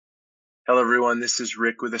Hello, everyone. This is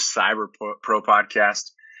Rick with a Pro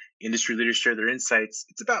podcast. Industry leaders share their insights.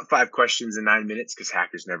 It's about 5 questions in 9 minutes because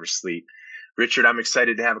hackers never sleep. Richard, I'm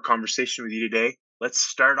excited to have a conversation with you today. Let's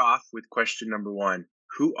start off with question number one.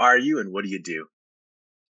 Who are you and what do you do?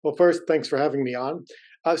 Well, first, thanks for having me on.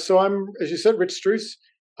 So I'm, as you said, Rich Struse,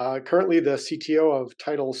 currently the CTO of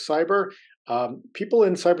Tidal Cyber. People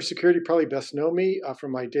in cybersecurity probably best know me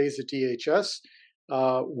from my days at DHS,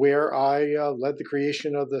 where I led the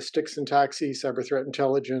creation of the Sticks and Taxi cyber threat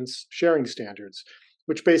intelligence sharing standards,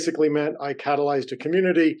 which basically meant I catalyzed a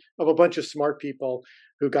community of a bunch of smart people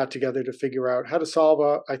who got together to figure out how to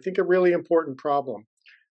solve I think, a really important problem.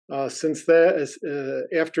 Since then,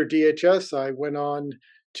 after DHS, I went on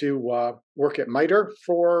to work at MITRE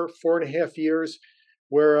for 4.5 years,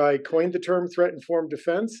 where I coined the term threat informed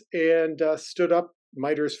defense and stood up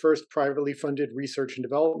MITRE's first privately funded research and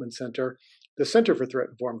development center, the Center for Threat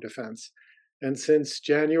Informed Defense. And since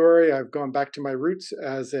January, I've gone back to my roots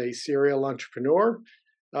as a serial entrepreneur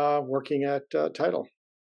working at Tidal.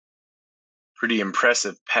 Pretty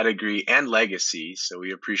impressive pedigree and legacy. So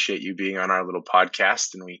we appreciate you being on our little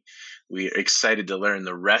podcast, and we're excited to learn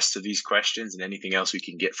the rest of these questions and anything else we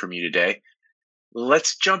can get from you today.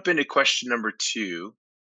 Let's jump into question number two.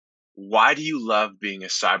 Why do you love being a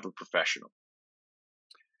cyber professional?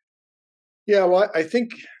 Yeah, well, I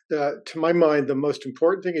think to my mind, the most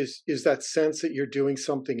important thing is that sense that you're doing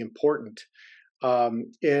something important.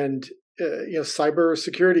 And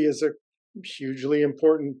cybersecurity is a hugely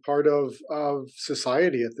important part of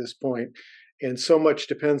society at this point, and so much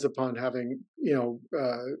depends upon having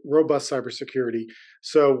robust cybersecurity.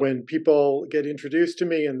 So when people get introduced to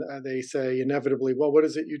me and they say inevitably, "Well, what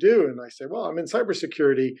is it you do?" and I say, "Well, I'm in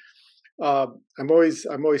cybersecurity." I'm always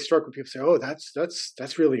struck when people say, "Oh,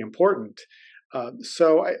 that's really important."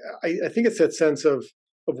 So I think it's that sense of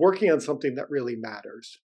working on something that really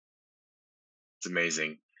matters. It's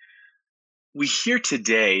amazing. We hear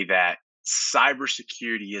today that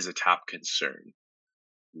cybersecurity is a top concern.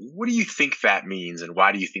 What do you think that means, and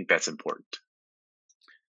why do you think that's important?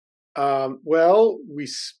 Well, we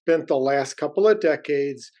spent the last couple of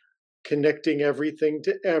decades connecting everything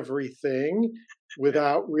to everything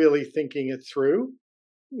without really thinking it through.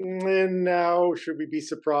 And now, should we be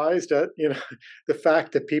surprised at the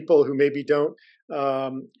fact that people who maybe don't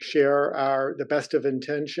share the best of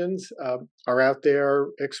intentions are out there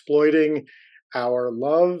exploiting our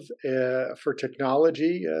love for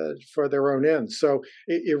technology for their own ends? So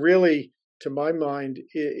it really, to my mind,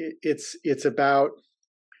 it's about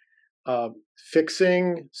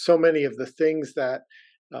fixing so many of the things that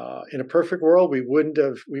in a perfect world we wouldn't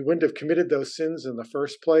have committed those sins in the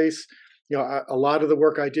first place. A lot of the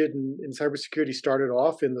work I did in cybersecurity started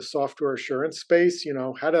off in the software assurance space.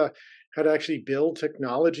 How to actually build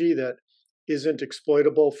technology that isn't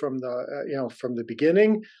exploitable from the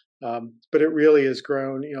beginning. But it really has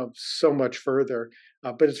grown so much further.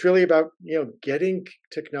 But it's really about getting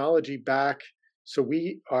technology back so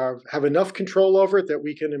we have enough control over it that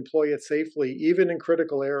we can employ it safely, even in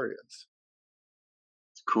critical areas.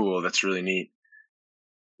 Cool. That's really neat.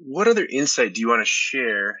 What other insight do you want to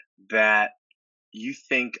share that you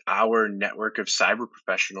think our network of cyber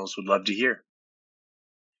professionals would love to hear?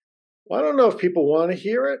 Well, I don't know if people want to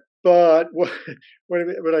hear it, but what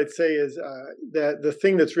I'd say is that the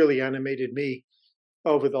thing that's really animated me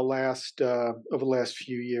over the last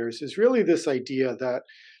few years is really this idea that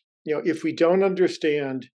if we don't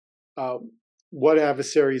understand uh, what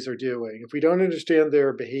adversaries are doing, if we don't understand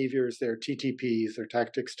their behaviors, their TTPs, their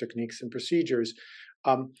tactics, techniques, and procedures,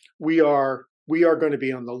 um, we are going to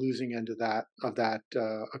be on the losing end of that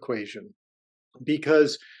equation,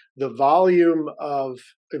 because the volume of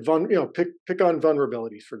pick on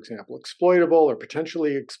vulnerabilities, for example, exploitable or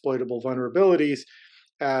potentially exploitable vulnerabilities.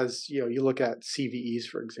 As you look at CVEs,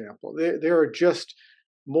 for example, there are just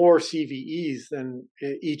more CVEs than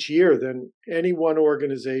each year than any one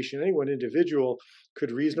organization, any one individual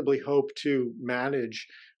could reasonably hope to manage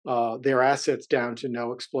their assets down to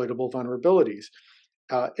no exploitable vulnerabilities.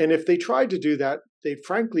 And if they tried to do that, they'd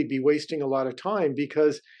frankly be wasting a lot of time,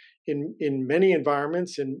 because in many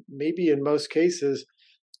environments, and maybe in most cases,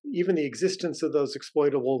 even the existence of those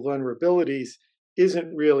exploitable vulnerabilities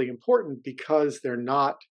isn't really important, because they're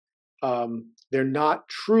not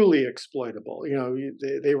truly exploitable.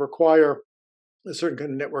 They require a certain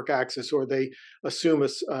kind of network access, or they assume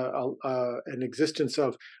an existence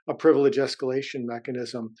of a privilege escalation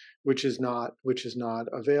mechanism, which is not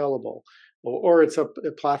available, or it's a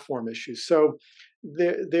platform issue. So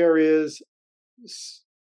there is.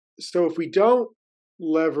 So if we don't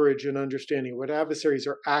leverage an understanding of what adversaries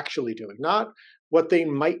are actually doing, not what they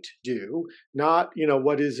might do, not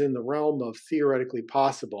what is in the realm of theoretically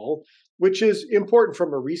possible, which is important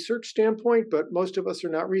from a research standpoint. But most of us are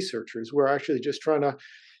not researchers. We're actually just trying to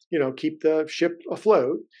keep the ship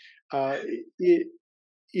afloat. Uh,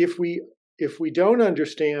 if we if we don't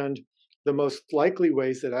understand the most likely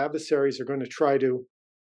ways that adversaries are going to try to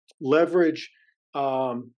leverage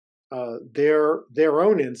um, their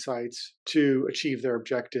own insights to achieve their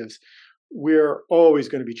objectives, we're always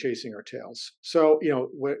going to be chasing our tails. So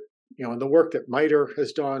what in the work that MITRE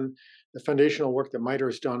has done, the foundational work that MITRE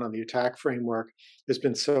has done on the attack framework has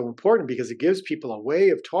been so important because it gives people a way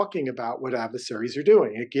of talking about what adversaries are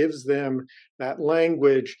doing. It gives them that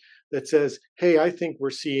language that says, "Hey, I think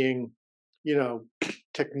we're seeing, you know,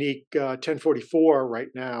 technique 1044 right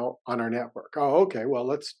now on our network." Oh, okay. Well,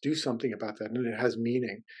 let's do something about that, and it has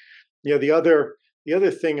meaning. The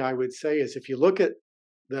other thing I would say is if you look at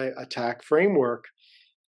the attack framework,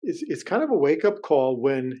 it's kind of a wake up call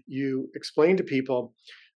when you explain to people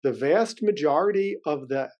the vast majority of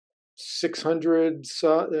the 600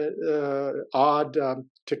 odd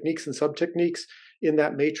techniques and sub techniques in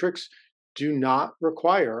that matrix do not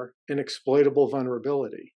require an exploitable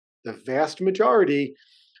vulnerability. The vast majority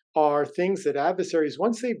are things that adversaries,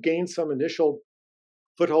 once they've gained some initial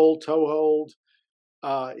foothold, toehold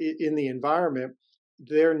in the environment,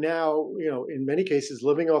 they're now, in many cases,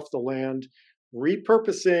 living off the land,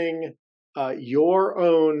 repurposing your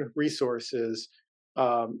own resources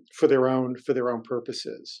for their own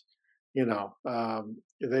purposes.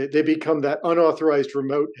 They become that unauthorized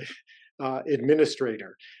remote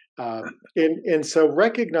administrator. And so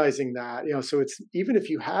recognizing that, so it's even if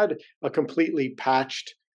you had a completely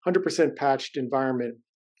patched, 100% patched environment,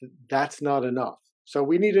 that's not enough. So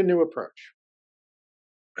we need a new approach.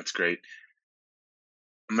 That's great.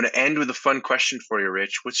 I'm going to end with a fun question for you,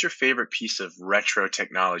 Rich. What's your favorite piece of retro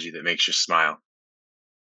technology that makes you smile?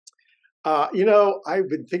 I've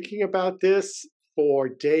been thinking about this for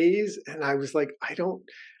days, and I was like, I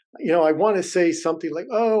want to say something like,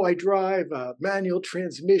 "Oh, I drive a manual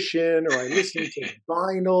transmission," or "I listen to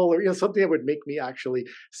vinyl," or something that would make me actually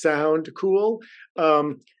sound cool.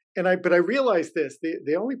 But I realized this: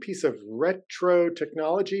 the only piece of retro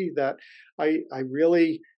technology that I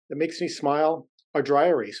really that makes me smile are dry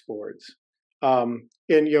erase boards. And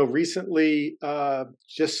recently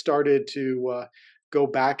just started to go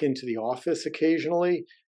back into the office occasionally,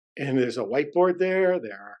 and there's a whiteboard there.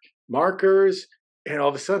 There are markers, and all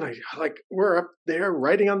of a sudden, we're up there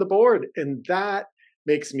writing on the board, and that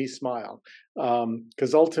makes me smile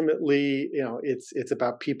because ultimately, it's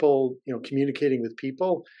about people, communicating with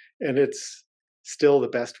people, and it's still the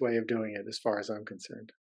best way of doing it as far as I'm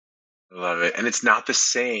concerned. I love it. And it's not the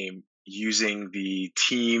same using the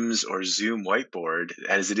Teams or Zoom whiteboard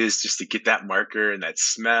as it is just to get that marker and that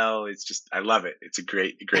smell. It's just, I love it. It's a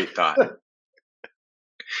great thought.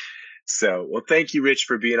 So, well, thank you, Rich,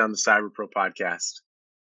 for being on the Cyber Pro podcast.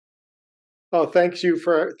 Oh, thank you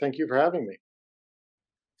for having me.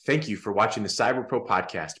 Thank you for watching the Cyber Pro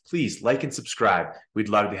podcast. Please like and subscribe. We'd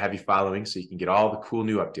love to have you following so you can get all the cool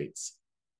new updates.